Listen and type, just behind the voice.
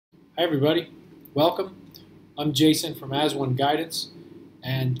Hi everybody, welcome. I'm Jason from As One Guidance,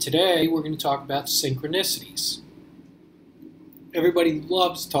 and today we're going to talk about synchronicities. Everybody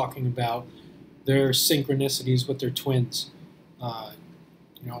loves talking about their synchronicities with their twins. Uh,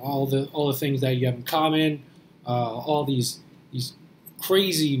 all the things that you have in common, all these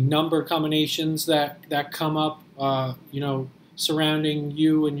crazy number combinations that come up, surrounding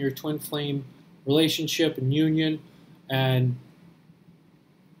you and your twin flame relationship and union, and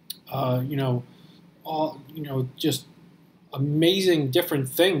uh, you know, just amazing different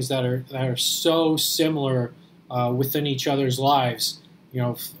things that are so similar within each other's lives.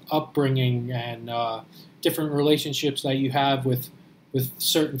 Upbringing and different relationships that you have with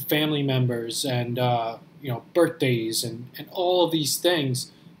certain family members and birthdays and all of these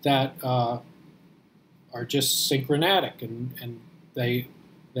things that are just synchronatic and they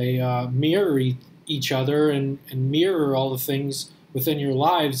mirror each other and mirror all the things within your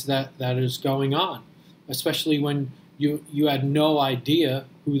lives that is going on, especially when you had no idea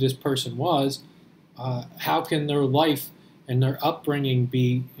who this person was. How can their life and their upbringing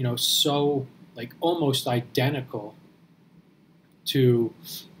be so like almost identical to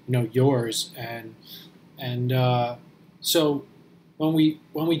yours and so when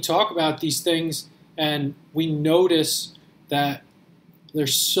we talk about these things and we notice that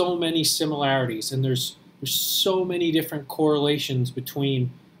there's so many similarities and there's so many different correlations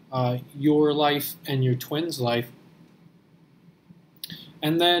between your life and your twin's life.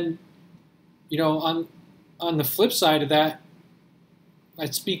 And then, on the flip side of that, I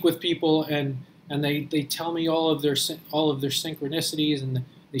speak with people and they tell me all of their synchronicities, and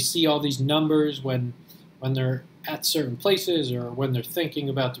they see all these numbers when they're at certain places, or when they're thinking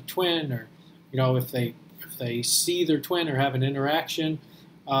about their twin, or if they see their twin or have an interaction.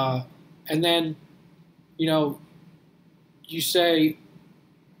 And then you say,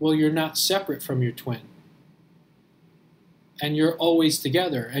 well, you're not separate from your twin, and you're always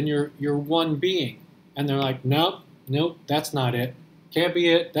together, and you're one being. And they're like, nope, that's not it. Can't be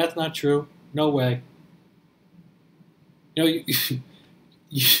it. That's not true. No way. You,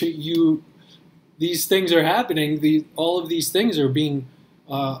 you these things are happening. All of these things are being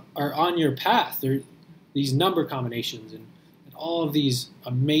are on your path. They're these number combinations and all of these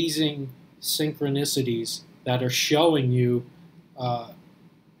amazing synchronicities that are showing you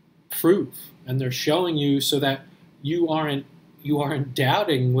proof, and they're showing you so that you aren't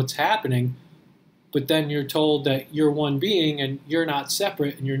doubting what's happening. But then you're told that you're one being and you're not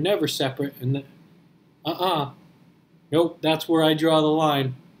separate and you're never separate. And nope, that's where I draw the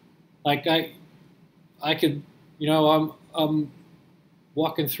line. Like I could, I'm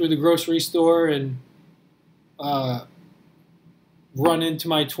walking through the grocery store and run into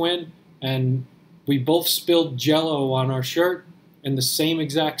my twin, and we both spilled Jello on our shirt in the same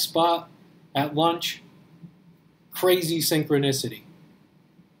exact spot at lunch. Crazy synchronicity.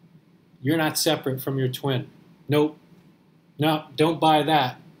 You're not separate from your twin. Nope. No, don't buy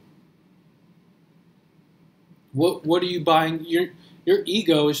that. What are you buying? Your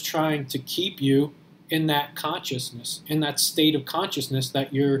ego is trying to keep you in that consciousness, in that state of consciousness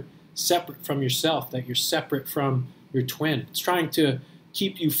that you're separate from yourself, that you're separate from your twin. It's trying to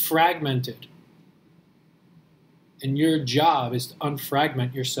keep you fragmented. And your job is to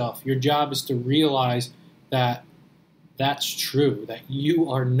unfragment yourself. Your job is to realize that that's true, that you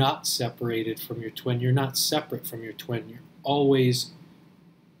are not separated from your twin. You're not separate from your twin. You're always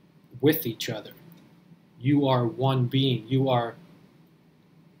with each other. You are one being. You are,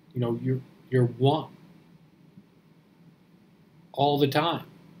 you're one all the time.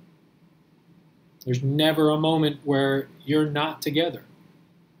 There's never a moment where you're not together.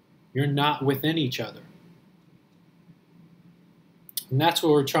 You're not within each other. And that's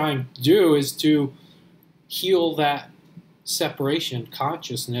what we're trying to do, is to heal that separation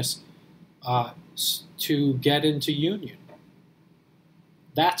consciousness to get into union.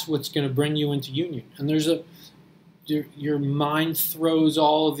 That's what's going to bring you into union. And your mind throws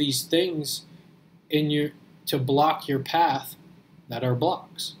all of these things to block your path that are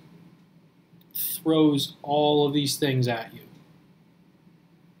blocks. Throws all of these things at you.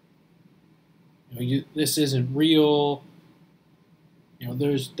 This isn't real.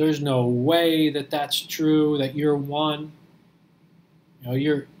 There's no way that that's true, that you're one.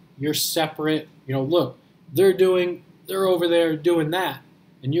 You're separate. Look, they're over there doing that,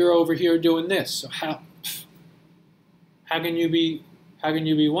 and you're over here doing this. So how can you be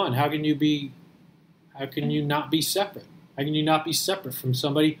one? How can you not be separate? How can you not be separate from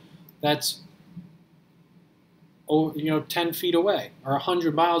somebody that's 10 feet away, or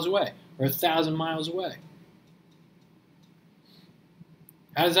 100 miles away, or 1,000 miles away?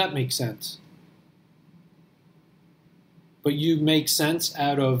 How does that make sense? But you make sense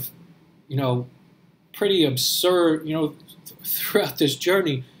out of, pretty absurd, throughout this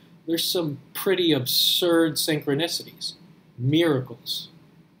journey, there's some pretty absurd synchronicities, miracles.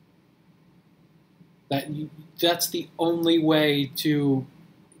 That's the only way to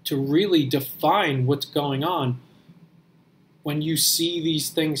really define what's going on. When you see these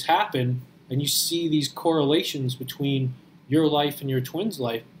things happen and you see these correlations between your life and your twin's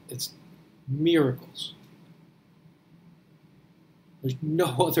life, it's miracles. There's no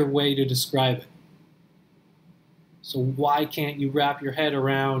other way to describe it. So why can't you wrap your head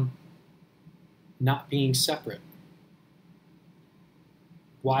around not being separate?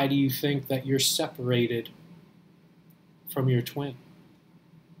 Why do you think that you're separated from your twin?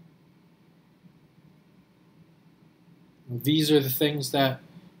 These are the things that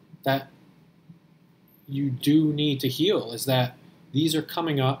you do need to heal, is that these are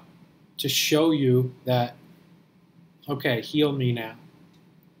coming up to show you that, okay, heal me now.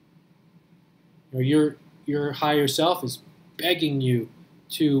 Your higher self is begging you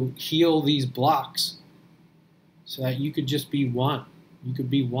to heal these blocks so that you could just be one. You could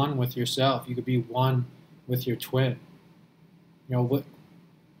be one with yourself. You could be one with your twin.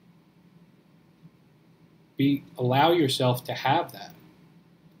 Allow yourself to have that.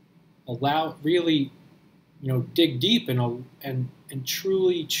 Really, dig deep and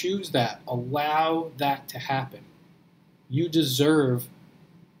truly choose that. Allow that to happen. You deserve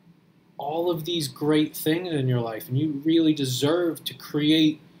all of these great things in your life, and you really deserve to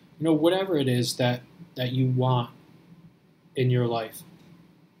create, whatever it is that you want in your life.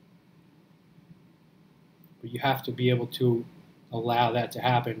 But you have to be able to allow that to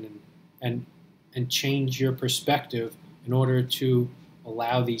happen and change your perspective in order to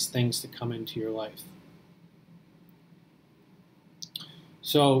allow these things to come into your life.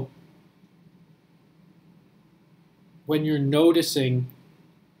 So when you're noticing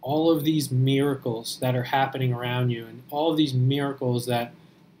all of these miracles that are happening around you and all of these miracles that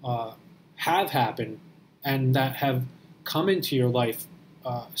have happened and that have come into your life,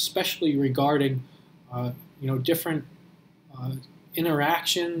 especially regarding different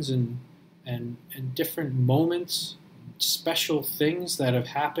interactions and different moments, special things that have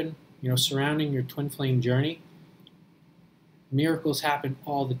happened, surrounding your twin flame journey. Miracles happen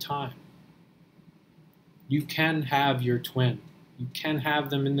all the time. You can have your twin. You can have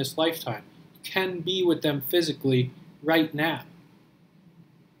them in this lifetime. You can be with them physically right now.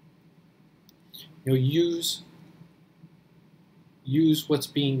 Use what's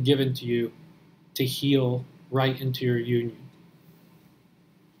being given to you to heal right into your union.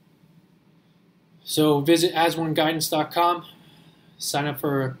 So visit asoneguidance.com, sign up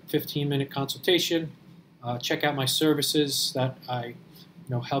for a 15-minute consultation, check out my services that I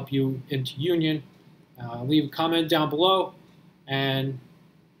help you into union. Leave a comment down below, and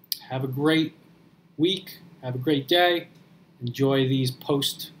have a great week, have a great day. Enjoy these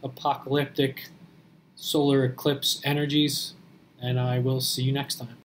post-apocalyptic solar eclipse energies, and I will see you next time.